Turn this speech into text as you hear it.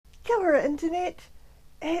Kia ora, Internet.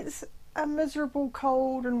 It's a miserable,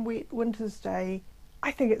 cold and wet winter's day.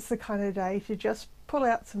 I think it's the kind of day to just pull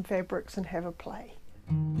out some fabrics and have a play.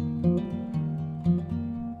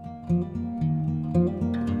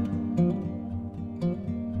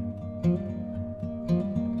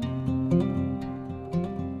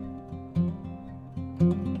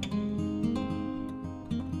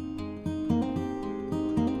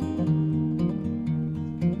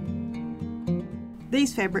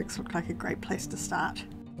 These fabrics look like a great place to start.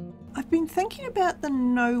 I've been thinking about the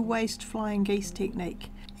no-waste flying geese technique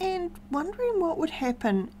and wondering what would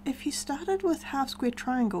happen if you started with half square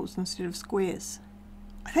triangles instead of squares.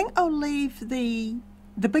 I think I'll leave the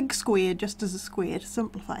big square just as a square to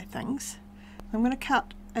simplify things. I'm going to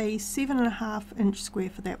cut a 7.5 inch square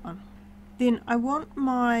for that one. Then I want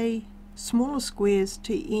my smaller squares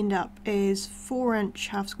to end up as 4 inch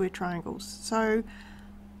half square triangles. So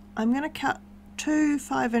I'm going to cut 2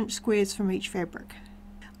 5-inch squares from each fabric.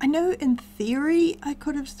 I know in theory I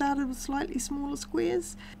could have started with slightly smaller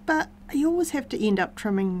squares, but you always have to end up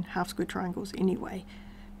trimming half square triangles anyway,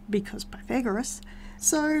 because Pythagoras.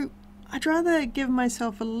 So I'd rather give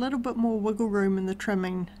myself a little bit more wiggle room in the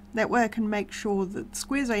trimming. That way I can make sure that the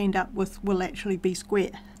squares I end up with will actually be square.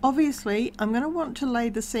 Obviously I'm going to want to lay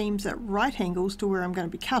the seams at right angles to where I'm going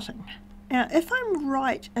to be cutting. Now if I'm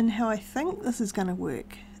right in how I think this is going to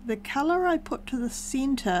work, the colour I put to the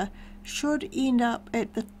centre should end up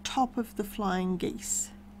at the top of the flying geese.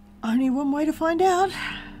 Only one way to find out.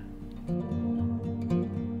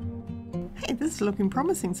 Hey, this is looking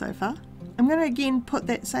promising so far. I'm going to again put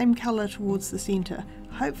that same colour towards the centre.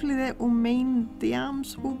 Hopefully that will mean the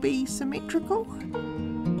arms will be symmetrical.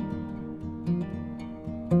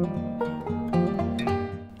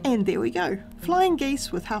 And there we go, flying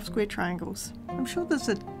geese with half square triangles. I'm sure there's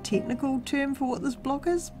a technical term for what this block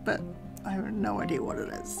is, but I have no idea what it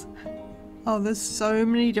is. Oh, there's so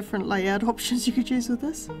many different layout options you could use with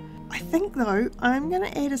this. I think though, I'm going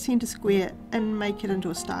to add a centre square and make it into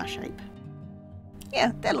a star shape.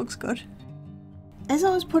 Yeah, that looks good. As I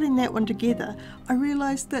was putting that one together, I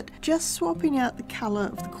realised that just swapping out the colour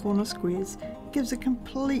of the corner squares gives a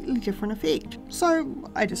completely different effect. So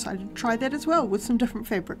I decided to try that as well with some different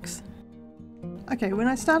fabrics. Okay, when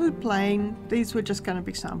I started playing, these were just going to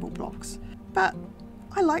be sample blocks, but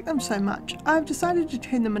I like them so much, I've decided to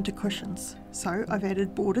turn them into cushions. So I've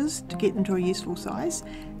added borders to get them to a useful size,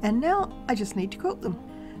 and now I just need to quilt them.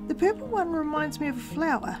 The purple one reminds me of a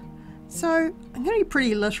flower, so I'm going to be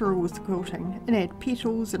pretty literal with the quilting and add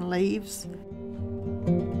petals and leaves.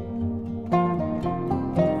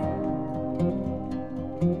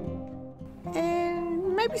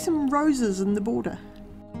 And maybe some roses in the border.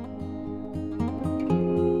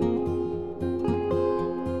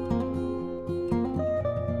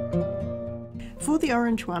 For the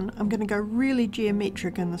orange one, I'm going to go really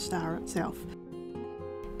geometric in the star itself.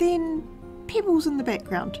 Then pebbles in the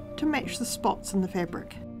background to match the spots in the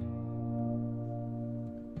fabric.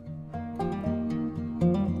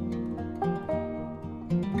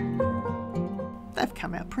 They've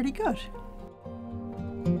come out pretty good.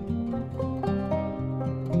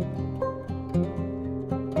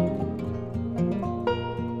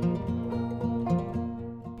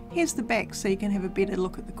 Here's the back so you can have a better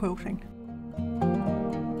look at the quilting.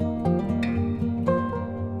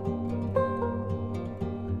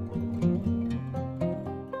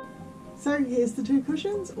 So here's the 2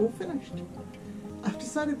 cushions, all finished. I've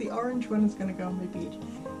decided the orange one is going to go on my bed,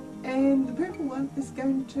 and the purple one is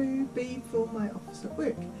going to be for my office at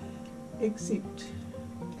work. Except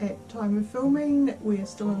at time of filming we're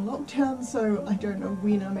still in lockdown, so I don't know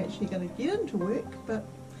when I'm actually going to get into work, but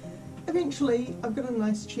eventually I've got a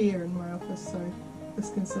nice chair in my office, so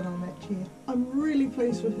this can sit on that chair. I'm really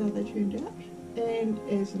pleased with how they turned out, and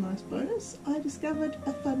as a nice bonus I discovered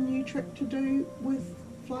a fun new trick to do with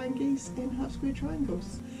flying geese and half square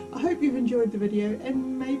triangles. I hope you've enjoyed the video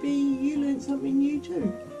and maybe you learned something new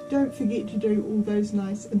too. Don't forget to do all those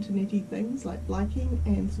nice internety things like liking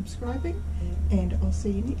and subscribing, and I'll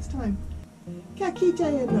see you next time. Ka kite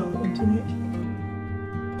anō, Internet.